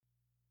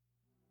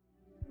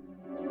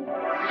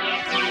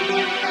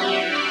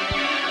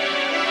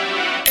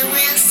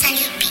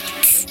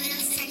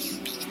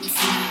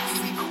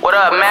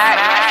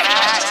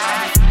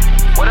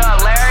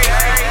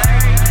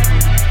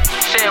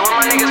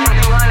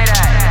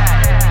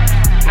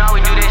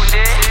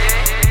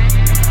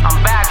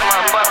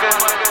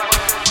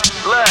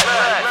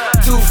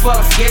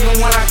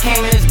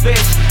came in this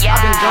bitch.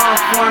 I've been gone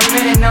for a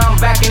minute, now I'm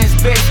back in this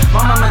bitch.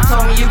 My mama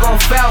told me you gon'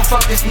 fail,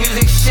 fuck this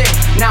music shit.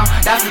 Now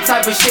that's the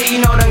type of shit you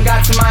know done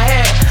got to my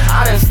head.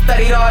 I done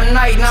studied all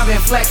night and I've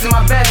been flexing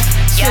my best.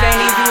 Shit ain't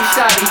easy with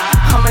shawty,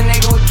 I'm a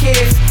nigga with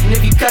kids. And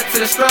if you cut to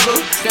the struggle,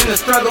 then the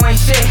struggle ain't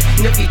shit.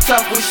 And if you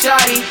tough with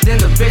shawty, then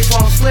the bitch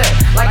won't slip.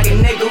 Like a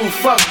nigga who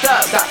fucked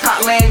up, got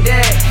caught laying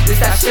dead. This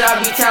that shit I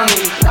be telling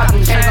you, got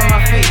them chains on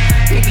my feet,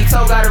 pinky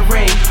toe got a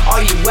ring.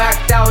 All you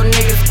whacked out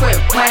niggas, quit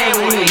playing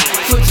with me.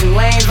 Switching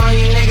lanes on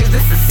you niggas,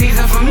 this the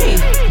season for me.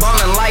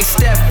 Ballin' like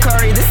Steph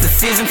Curry, this the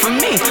season for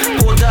me.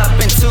 Pulled up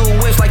in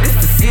 2 whips like this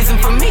the season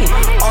for me.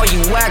 All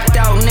you whacked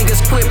out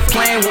niggas, quit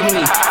playing with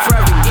me.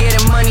 Forever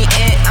getting money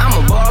and I'm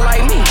a ball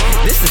like me.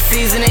 This the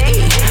season to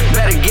eat,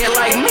 better get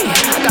like me.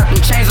 I got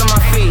them chains on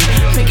my feet,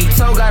 pinky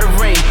toe got a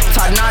ring.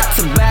 Taught not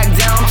to back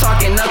down, I'm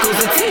talking knuckles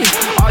and teeth.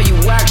 All you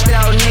whacked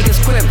out niggas,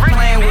 quit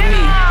playing with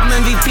me. I'm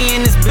MVP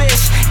in this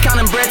bitch,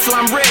 counting bread till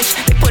I'm rich.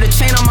 They put a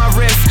chain on my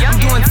wrist, I'm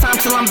doing time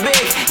till I'm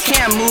big.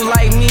 Can't move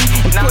like me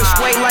and push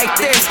weight like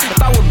this. If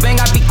I would bang,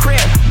 I'd be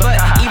crib. But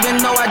even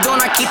though I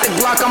don't, I keep the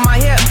Glock on my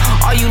hip.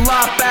 All you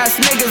lop ass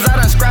niggas, I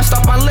done scratched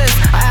off my list.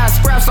 I have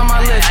scraps on my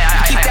list.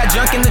 Keep that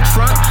junk in the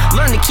trunk,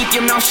 learn to keep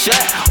your mouth shut,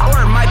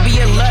 or it might be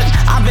your luck.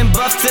 I've been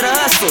buffed to the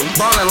hustle,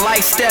 ballin'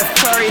 like Steph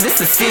Curry, this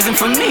the season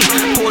for me.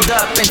 Pulled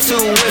up in 2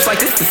 whips like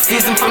this the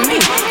season for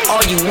me.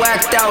 All you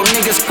whacked out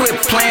niggas, quit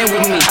playing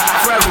with me.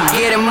 Forever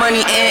getting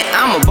money and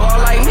I'm a ball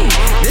like me.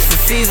 This the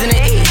season to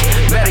eat,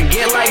 better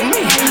get like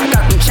me. I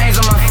got them chains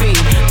on my feet,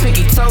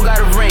 pinky toe got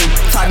a ring.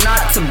 Taught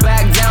not to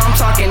back down, I'm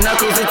talking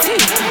knuckles and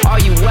teeth. All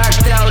you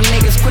whacked out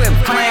niggas, quit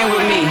playing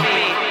with me.